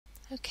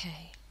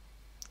Okay,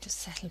 just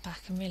settle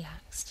back and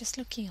relax, just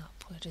looking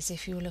upward as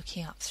if you were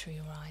looking up through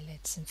your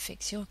eyelids, and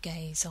fix your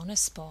gaze on a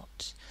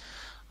spot,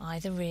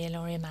 either real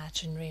or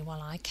imaginary,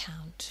 while I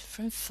count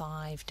from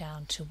 5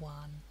 down to 1.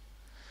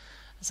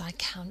 As I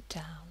count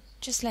down,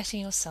 just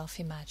letting yourself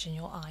imagine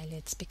your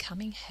eyelids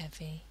becoming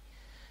heavy,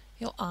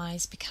 your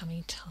eyes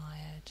becoming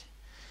tired,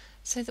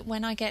 so that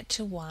when I get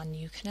to 1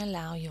 you can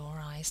allow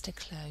your eyes to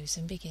close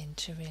and begin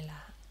to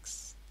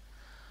relax.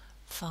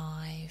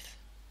 5,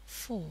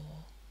 4,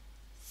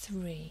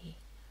 3,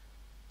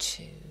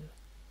 2,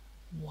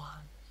 1.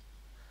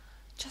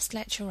 Just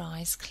let your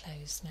eyes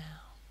close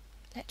now.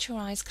 Let your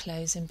eyes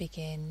close and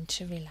begin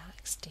to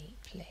relax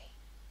deeply.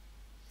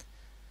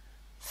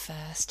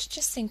 First,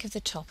 just think of the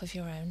top of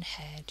your own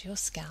head, your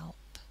scalp,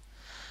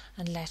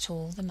 and let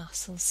all the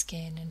muscles,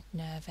 skin and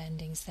nerve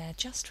endings there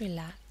just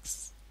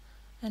relax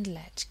and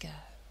let go.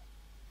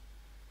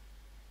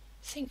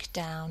 Think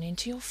down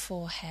into your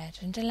forehead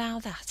and allow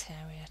that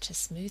area to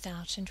smooth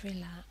out and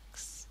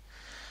relax,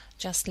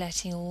 just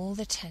letting all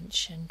the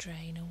tension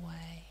drain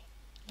away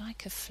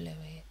like a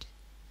fluid.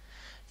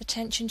 The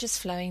tension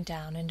just flowing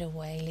down and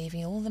away,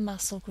 leaving all the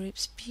muscle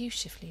groups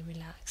beautifully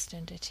relaxed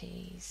and at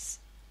ease.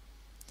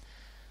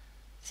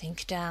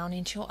 Think down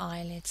into your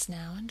eyelids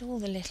now, and all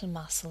the little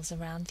muscles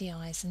around the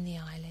eyes and the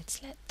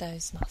eyelids, let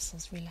those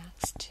muscles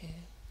relax too.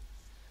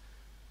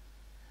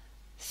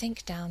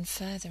 Think down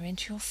further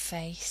into your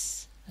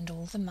face and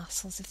all the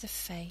muscles of the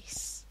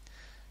face,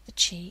 the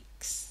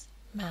cheeks,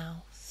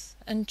 mouth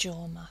and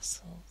jaw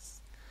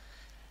muscles.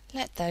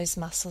 Let those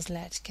muscles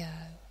let go.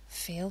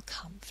 Feel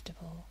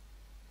comfortable.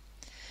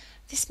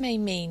 This may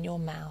mean your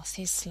mouth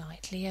is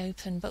slightly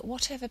open, but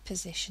whatever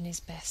position is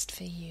best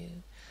for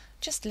you,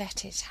 just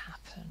let it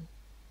happen.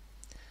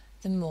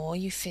 The more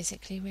you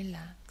physically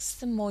relax,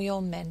 the more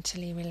you'll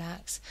mentally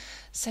relax,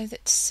 so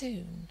that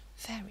soon,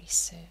 very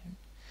soon,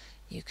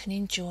 you can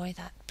enjoy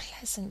that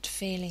pleasant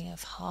feeling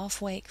of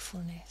half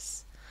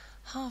wakefulness,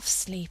 half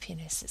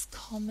sleepiness. It's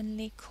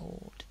commonly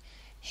called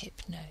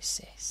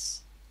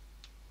hypnosis.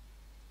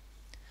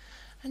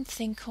 And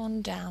think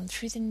on down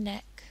through the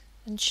neck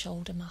and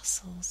shoulder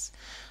muscles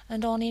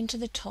and on into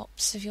the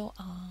tops of your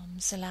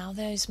arms. Allow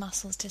those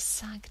muscles to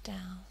sag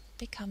down,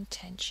 become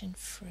tension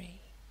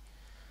free.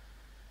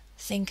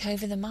 Think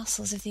over the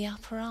muscles of the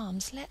upper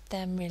arms, let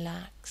them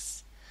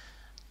relax.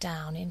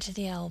 Down into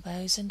the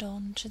elbows and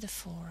on to the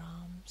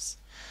forearms.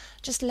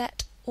 Just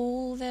let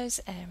all those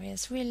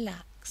areas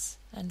relax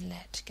and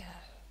let go.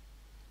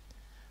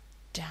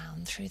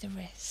 Down through the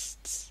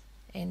wrists,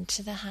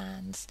 into the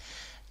hands,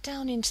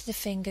 down into the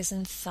fingers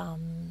and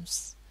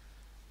thumbs,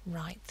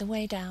 right the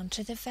way down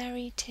to the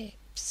very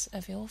tips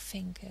of your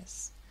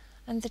fingers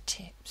and the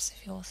tips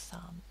of your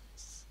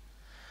thumbs.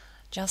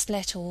 Just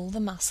let all the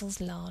muscles,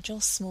 large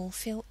or small,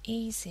 feel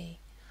easy,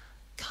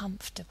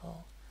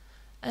 comfortable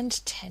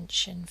and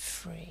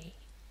tension-free.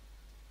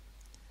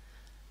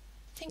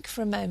 Think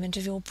for a moment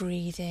of your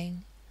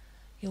breathing.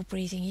 You're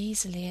breathing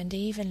easily and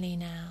evenly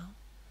now.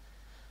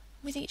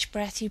 With each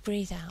breath you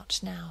breathe out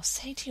now,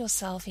 say to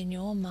yourself in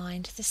your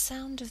mind the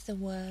sound of the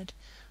word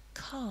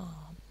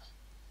calm.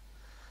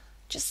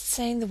 Just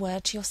saying the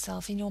word to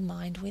yourself in your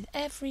mind with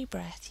every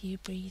breath you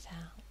breathe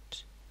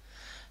out.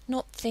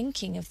 Not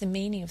thinking of the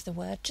meaning of the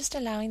word, just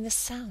allowing the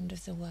sound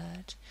of the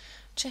word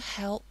to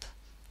help,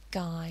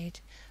 guide,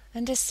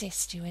 and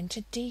assist you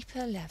into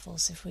deeper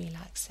levels of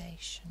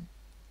relaxation.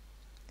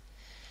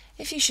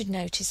 If you should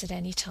notice at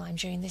any time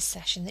during this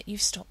session that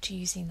you've stopped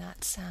using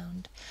that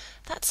sound,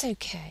 that's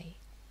okay.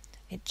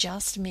 It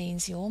just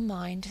means your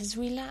mind has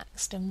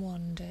relaxed and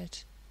wandered.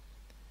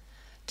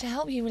 To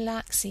help you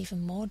relax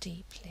even more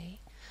deeply,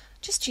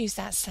 just use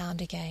that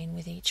sound again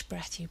with each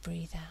breath you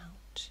breathe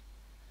out.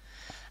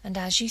 And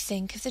as you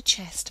think of the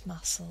chest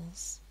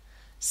muscles,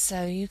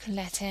 so you can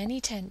let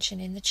any tension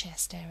in the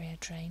chest area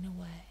drain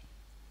away.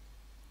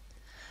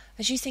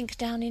 As you think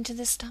down into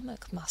the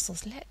stomach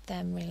muscles, let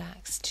them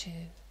relax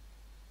too.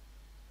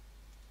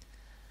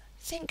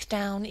 Think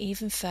down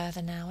even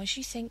further now as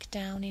you think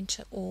down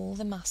into all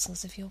the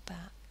muscles of your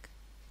back,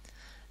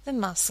 the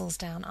muscles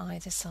down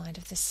either side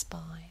of the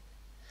spine.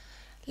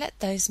 Let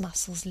those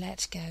muscles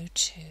let go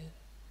too.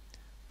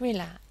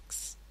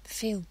 Relax,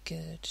 feel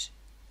good.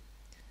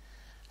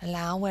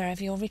 Allow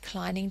wherever you're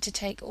reclining to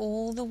take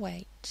all the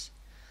weight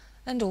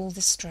and all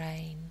the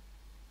strain.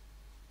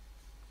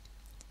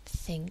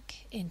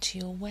 Think into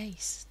your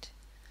waist,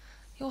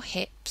 your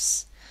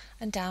hips,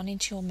 and down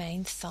into your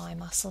main thigh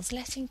muscles,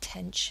 letting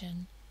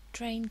tension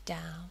drain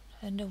down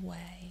and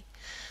away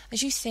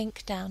as you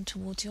think down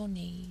towards your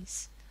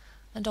knees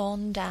and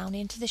on down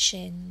into the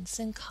shins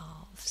and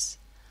calves,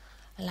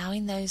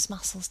 allowing those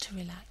muscles to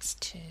relax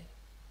too.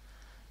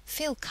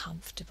 Feel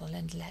comfortable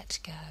and let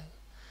go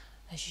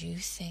as you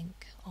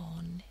think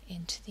on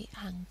into the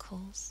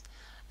ankles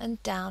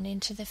and down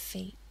into the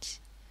feet,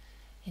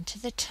 into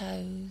the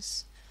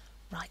toes,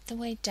 right the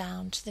way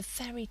down to the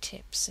very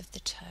tips of the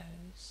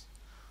toes.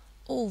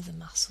 All the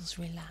muscles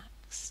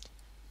relaxed,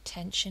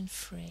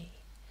 tension-free,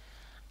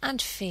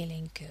 and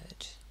feeling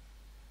good.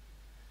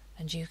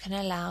 And you can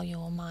allow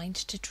your mind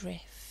to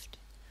drift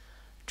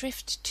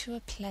drift to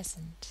a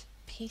pleasant,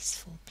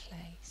 peaceful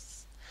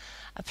place,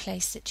 a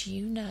place that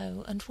you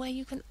know and where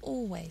you can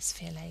always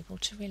feel able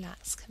to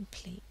relax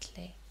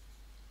completely.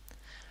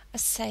 A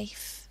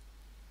safe,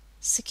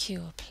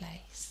 secure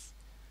place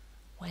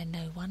where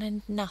no one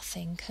and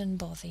nothing can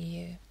bother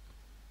you.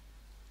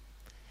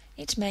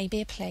 It may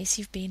be a place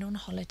you've been on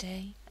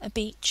holiday, a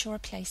beach or a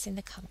place in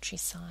the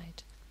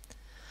countryside.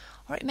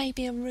 Or it may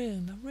be a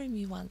room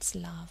you once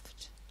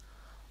loved,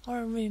 or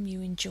a room you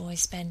enjoy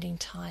spending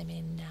time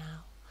in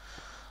now,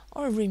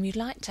 or a room you'd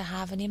like to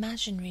have, an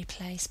imaginary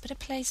place, but a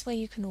place where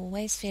you can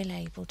always feel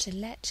able to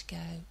let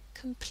go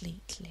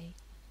completely.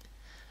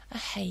 A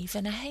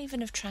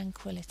haven of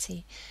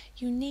tranquility,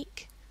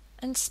 unique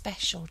and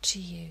special to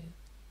you.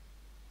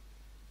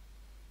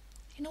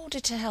 In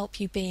order to help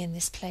you be in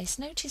this place,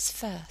 notice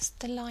first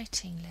the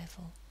lighting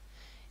level.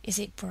 Is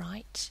it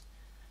bright,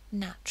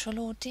 natural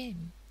or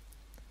dim?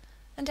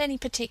 And any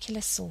particular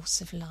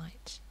source of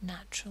light,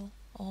 natural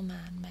or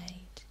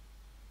man-made.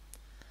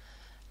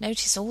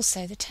 Notice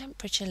also the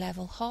temperature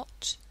level,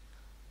 hot,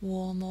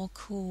 warm or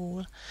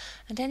cool,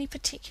 and any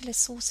particular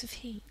source of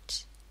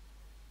heat.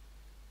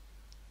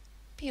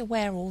 Be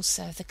aware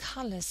also of the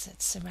colours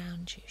that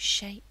surround you,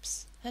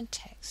 shapes and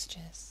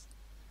textures.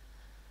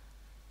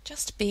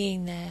 Just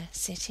being there,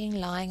 sitting,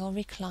 lying or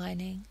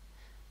reclining,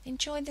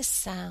 enjoy the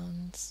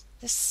sounds,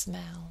 the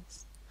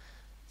smells,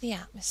 the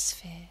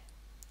atmosphere,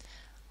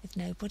 with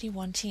nobody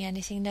wanting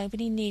anything,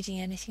 nobody needing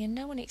anything, and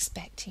no one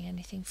expecting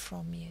anything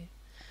from you,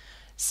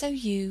 so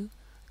you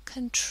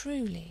can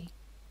truly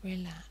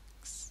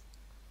relax.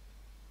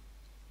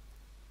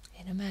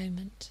 In a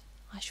moment,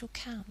 I shall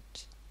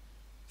count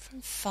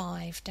from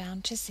 5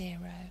 down to 0,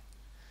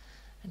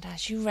 and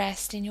as you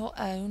rest in your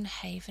own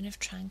haven of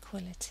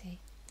tranquility,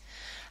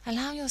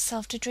 allow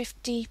yourself to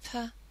drift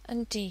deeper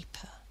and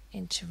deeper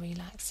into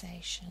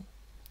relaxation,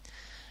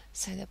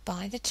 so that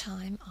by the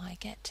time I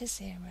get to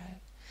 0,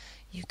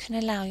 you can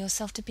allow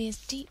yourself to be as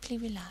deeply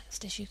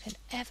relaxed as you can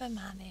ever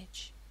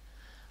manage,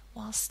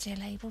 while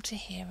still able to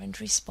hear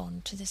and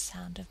respond to the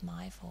sound of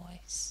my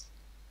voice.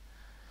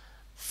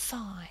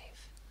 5.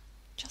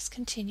 Just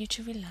continue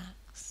to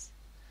relax.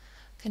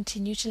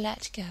 Continue to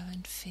let go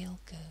and feel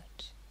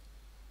good.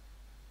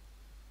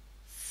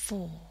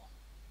 4.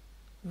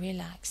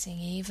 Relaxing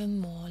even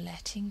more,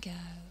 letting go.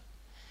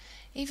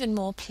 Even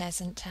more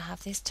pleasant to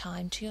have this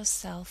time to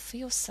yourself, for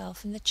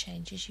yourself and the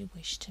changes you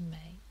wish to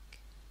make.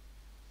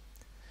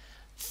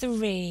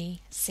 3.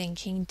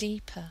 Sinking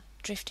deeper,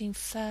 drifting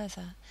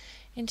further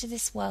into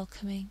this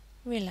welcoming,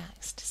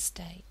 relaxed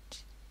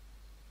state.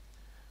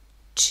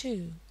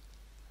 2.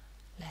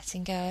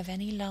 Letting go of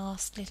any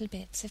last little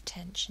bits of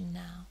tension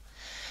now,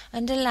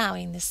 and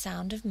allowing the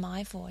sound of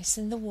my voice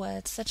and the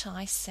words that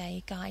I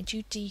say guide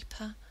you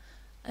deeper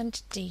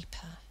and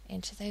deeper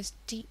into those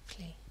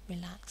deeply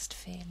relaxed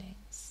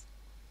feelings.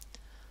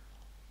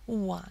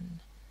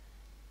 1.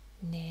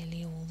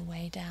 Nearly all the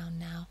way down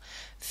now,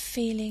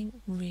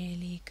 feeling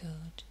really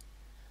good,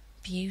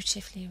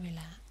 beautifully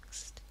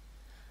relaxed.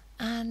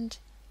 And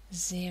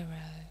 0.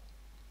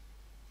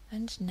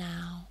 And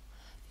now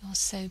you're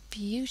so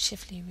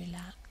beautifully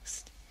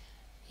relaxed,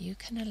 you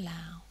can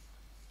allow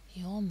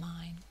your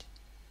mind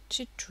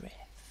to drift.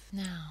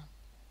 Now,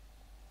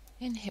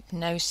 in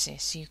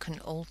hypnosis, you can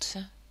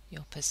alter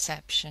your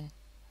perception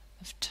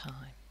of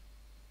time.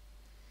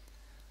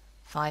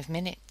 5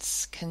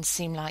 minutes can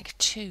seem like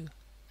 2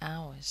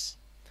 hours,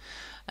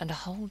 and a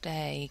whole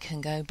day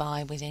can go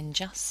by within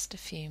just a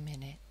few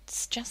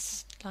minutes,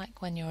 just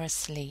like when you're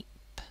asleep.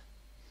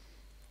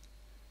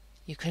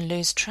 You can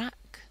lose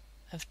track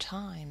of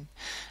time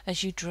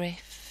as you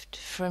drift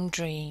from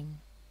dream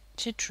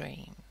to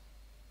dream,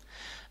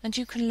 and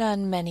you can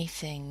learn many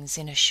things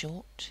in a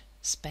short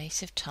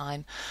space of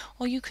time,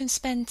 or you can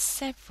spend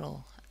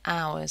several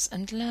hours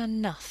and learn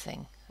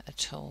nothing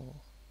at all.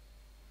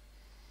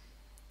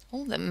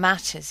 All that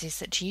matters is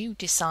that you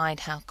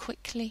decide how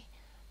quickly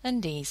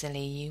and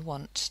easily you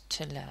want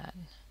to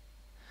learn,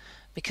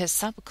 because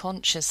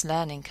subconscious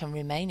learning can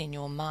remain in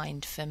your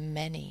mind for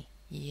many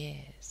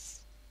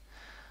years.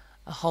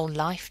 A whole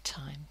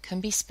lifetime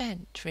can be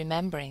spent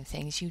remembering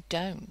things you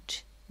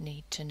don't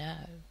need to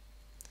know,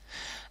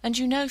 and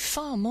you know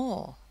far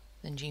more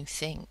than you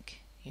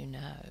think you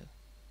know.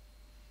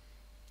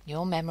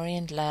 Your memory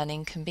and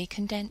learning can be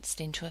condensed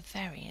into a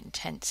very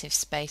intensive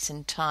space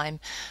and time,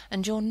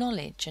 and your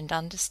knowledge and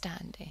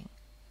understanding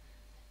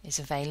is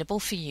available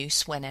for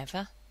use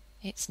whenever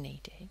it's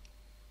needed.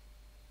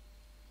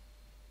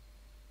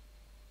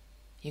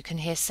 You can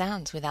hear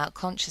sounds without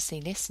consciously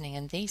listening,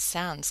 and these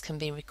sounds can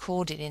be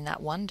recorded in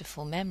that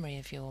wonderful memory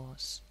of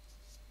yours.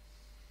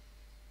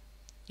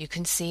 You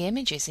can see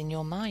images in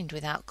your mind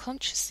without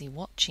consciously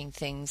watching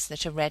things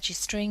that are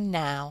registering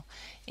now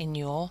in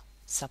your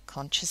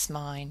subconscious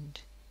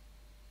mind.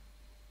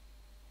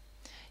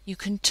 You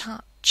can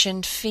touch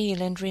and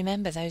feel and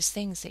remember those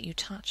things that you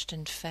touched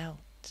and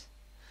felt.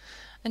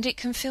 And it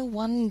can feel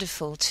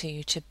wonderful to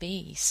you to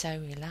be so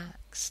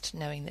relaxed,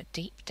 knowing that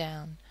deep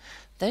down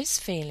those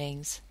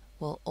feelings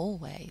will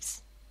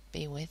always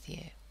be with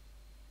you.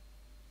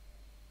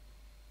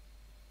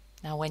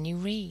 Now when you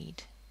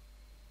read,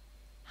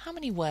 how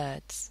many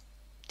words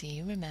do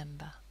you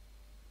remember?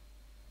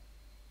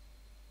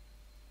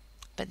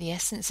 But the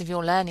essence of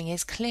your learning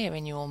is clear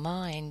in your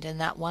mind and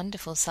that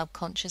wonderful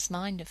subconscious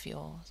mind of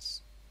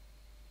yours.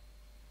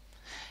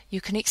 You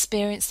can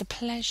experience the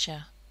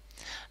pleasure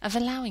of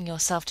allowing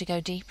yourself to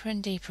go deeper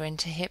and deeper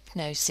into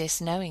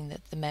hypnosis, knowing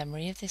that the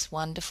memory of this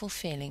wonderful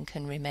feeling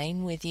can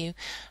remain with you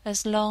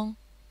as long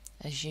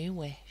as you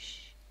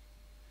wish.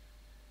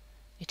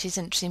 It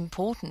isn't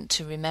important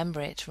to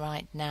remember it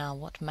right now.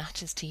 What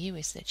matters to you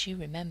is that you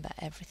remember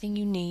everything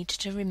you need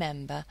to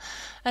remember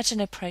at an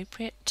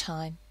appropriate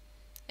time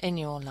in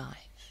your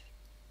life.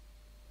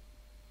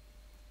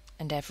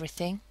 And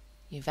everything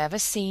you've ever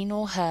seen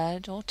or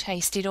heard or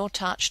tasted or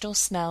touched or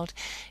smelled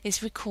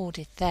is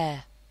recorded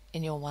there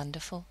in your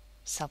wonderful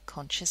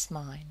subconscious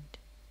mind.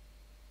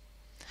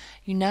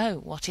 You know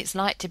what it's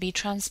like to be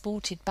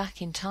transported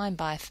back in time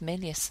by a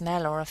familiar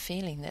smell or a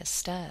feeling that's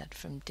stirred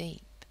from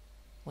deep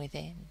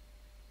within.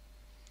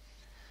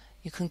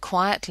 You can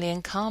quietly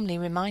and calmly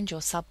remind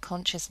your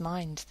subconscious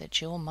mind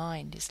that your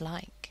mind is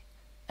like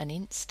an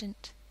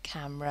instant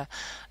camera,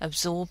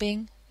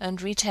 absorbing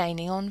and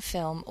retaining on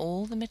film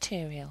all the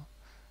material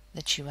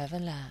that you ever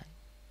learn.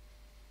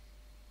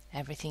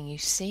 Everything you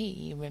see,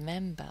 you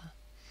remember.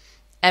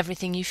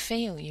 Everything you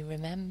feel, you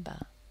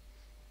remember.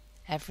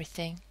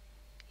 Everything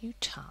you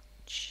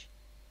touch,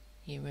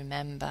 you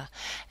remember.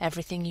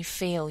 Everything you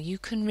feel, you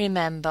can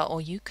remember, or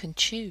you can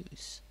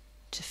choose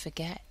to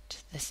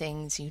forget the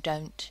things you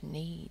don't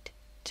need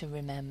to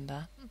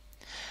remember,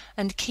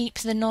 and keep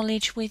the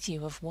knowledge with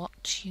you of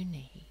what you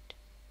need.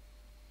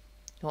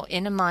 Your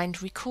inner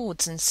mind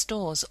records and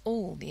stores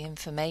all the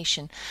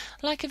information,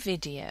 like a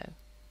video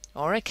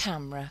or a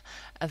camera,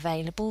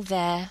 available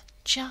there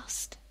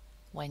just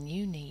when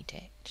you need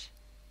it.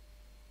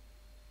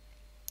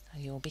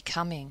 You're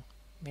becoming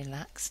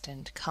relaxed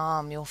and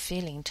calm. You're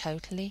feeling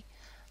totally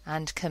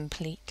and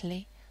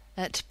completely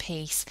at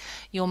peace.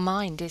 Your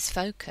mind is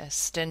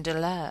focused and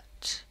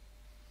alert.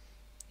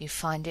 You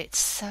find it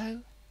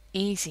so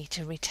easy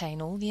to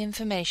retain all the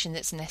information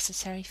that's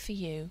necessary for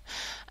you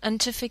and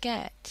to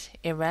forget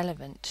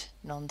irrelevant,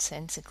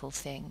 nonsensical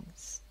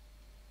things.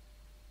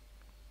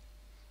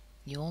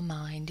 Your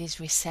mind is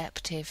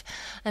receptive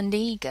and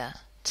eager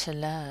to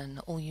learn.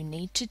 All you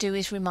need to do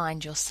is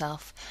remind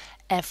yourself,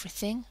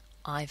 everything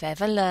I've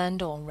ever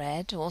learned or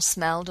read or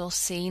smelled or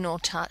seen or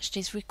touched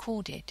is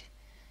recorded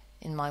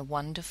in my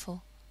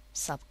wonderful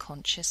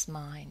subconscious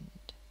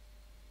mind.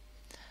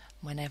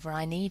 Whenever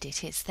I need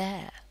it, it's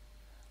there.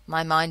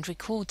 My mind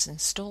records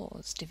and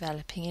stores,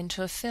 developing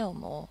into a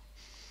film or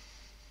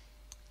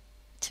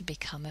to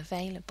become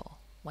available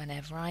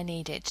whenever I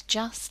need it,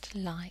 just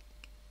like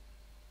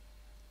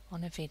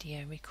on a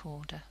video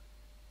recorder.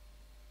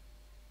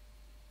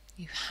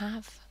 You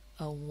have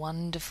a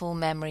wonderful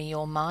memory.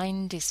 Your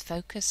mind is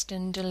focused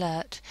and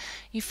alert.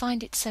 You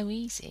find it so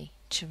easy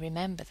to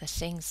remember the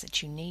things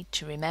that you need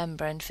to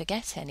remember and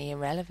forget any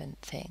irrelevant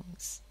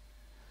things.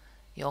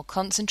 Your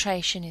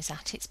concentration is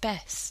at its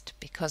best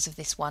because of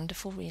this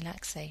wonderful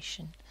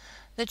relaxation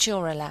that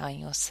you're allowing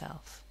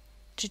yourself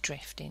to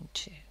drift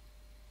into,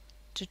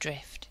 to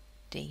drift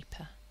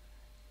deeper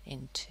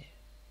into.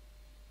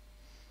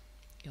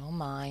 Your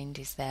mind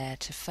is there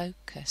to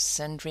focus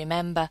and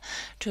remember,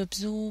 to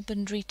absorb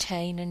and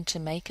retain and to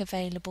make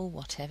available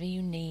whatever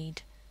you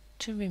need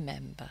to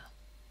remember.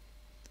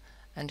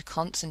 And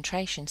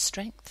concentration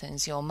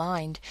strengthens your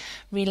mind.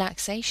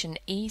 Relaxation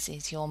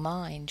eases your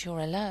mind. You're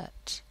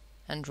alert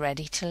and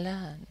ready to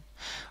learn,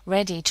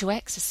 ready to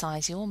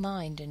exercise your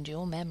mind and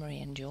your memory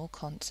and your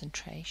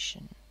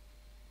concentration.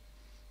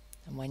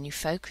 And when you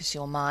focus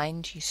your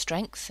mind, you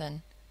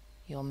strengthen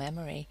your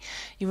memory.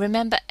 You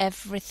remember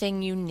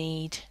everything you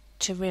need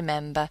to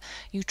remember.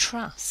 You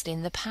trust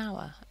in the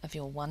power of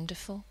your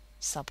wonderful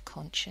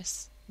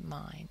subconscious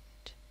mind.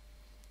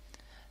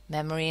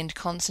 Memory and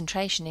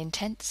concentration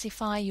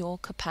intensify your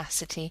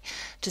capacity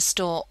to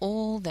store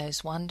all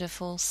those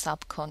wonderful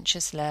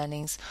subconscious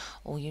learnings.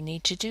 All you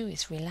need to do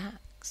is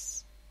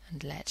relax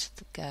and let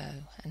go,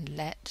 and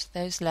let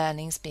those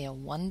learnings be a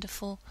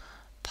wonderful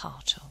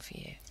part of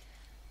you.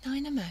 Now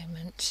in a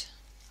moment,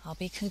 I'll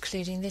be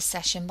concluding this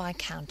session by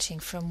counting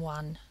from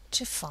 1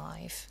 to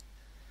 5.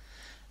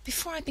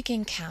 Before I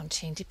begin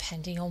counting,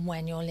 depending on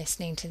when you're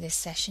listening to this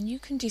session, you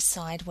can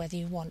decide whether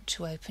you want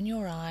to open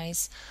your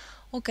eyes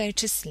or go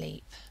to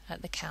sleep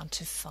at the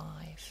count of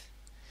 5.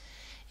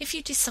 If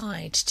you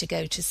decide to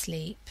go to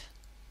sleep,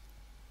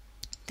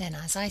 then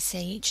as I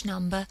say each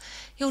number,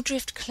 you'll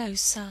drift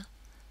closer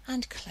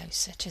and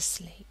closer to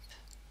sleep.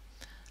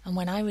 And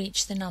when I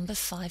reach the number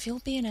 5, you'll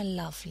be in a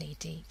lovely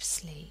deep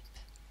sleep.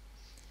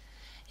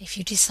 If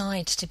you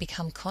decide to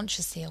become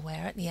consciously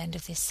aware at the end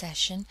of this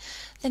session,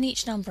 then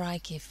each number I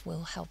give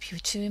will help you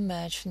to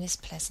emerge from this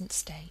pleasant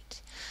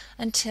state,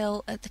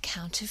 until at the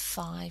count of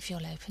 5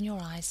 you'll open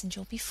your eyes and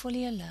you'll be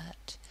fully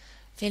alert,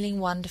 feeling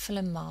wonderful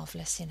and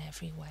marvellous in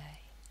every way.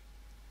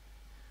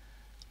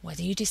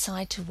 Whether you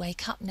decide to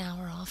wake up now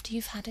or after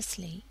you've had a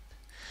sleep,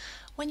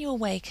 when you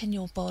awaken,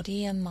 your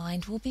body and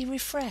mind will be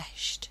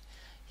refreshed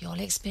You'll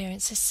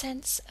experience a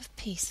sense of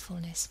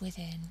peacefulness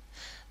within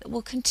that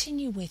will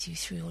continue with you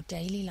through your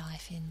daily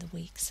life in the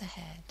weeks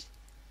ahead.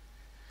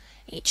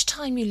 Each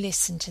time you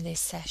listen to this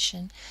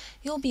session,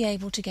 you'll be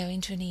able to go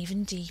into an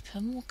even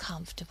deeper, more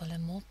comfortable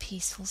and more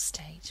peaceful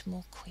state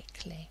more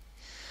quickly,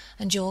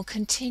 and you'll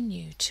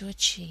continue to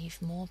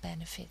achieve more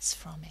benefits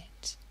from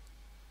it.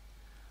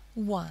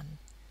 1.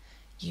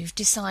 You've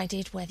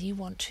decided whether you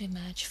want to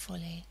emerge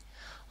fully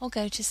or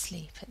go to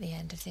sleep at the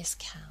end of this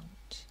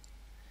count.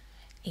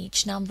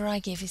 Each number I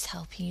give is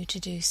helping you to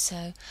do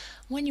so.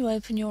 When you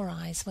open your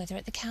eyes, whether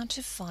at the count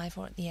of 5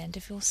 or at the end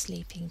of your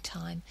sleeping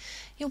time,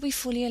 you'll be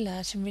fully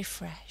alert and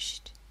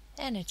refreshed,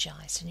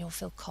 energized, and you'll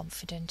feel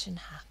confident and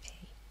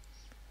happy.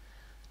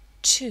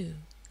 2.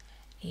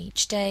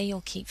 Each day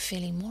you'll keep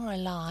feeling more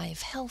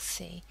alive,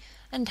 healthy,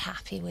 and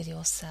happy with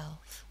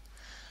yourself.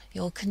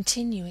 You'll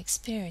continue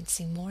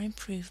experiencing more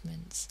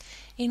improvements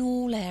in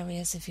all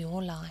areas of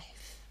your life.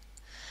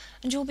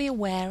 And you'll be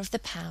aware of the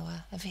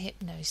power of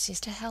hypnosis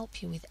to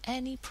help you with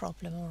any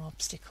problem or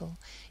obstacle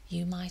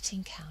you might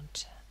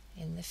encounter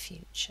in the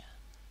future.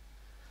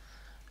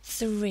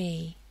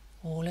 3.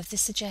 All of the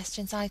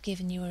suggestions I've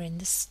given you are in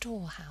the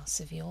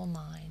storehouse of your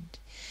mind,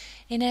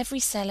 in every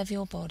cell of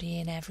your body,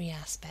 in every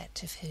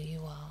aspect of who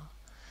you are.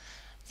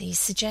 These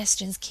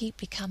suggestions keep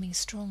becoming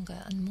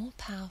stronger and more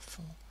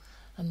powerful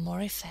and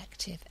more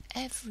effective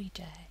every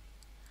day.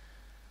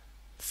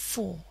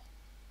 4.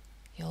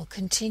 You'll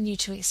continue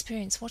to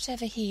experience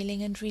whatever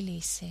healing and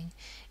releasing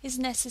is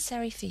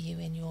necessary for you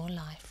in your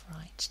life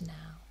right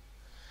now.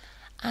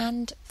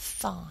 And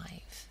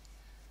 5.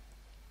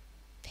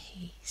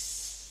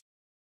 Peace.